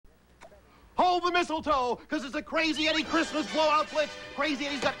blow the mistletoe, because it's a Crazy Eddie Christmas blowout blitz. Crazy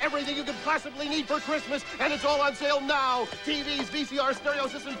Eddie's got everything you could possibly need for Christmas, and it's all on sale now. TVs, VCR, stereo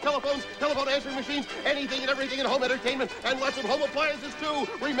systems, telephones, telephone answering machines, anything and everything in home entertainment, and lots of home appliances, too.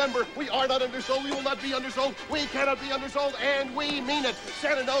 Remember, we are not undersold. We will not be undersold. We cannot be undersold, and we mean it.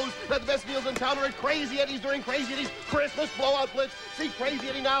 Santa knows that the best deals in town are at Crazy Eddie's during Crazy Eddie's Christmas blowout blitz. See Crazy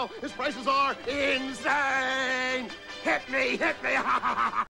Eddie now. His prices are insane. Hit me, hit me.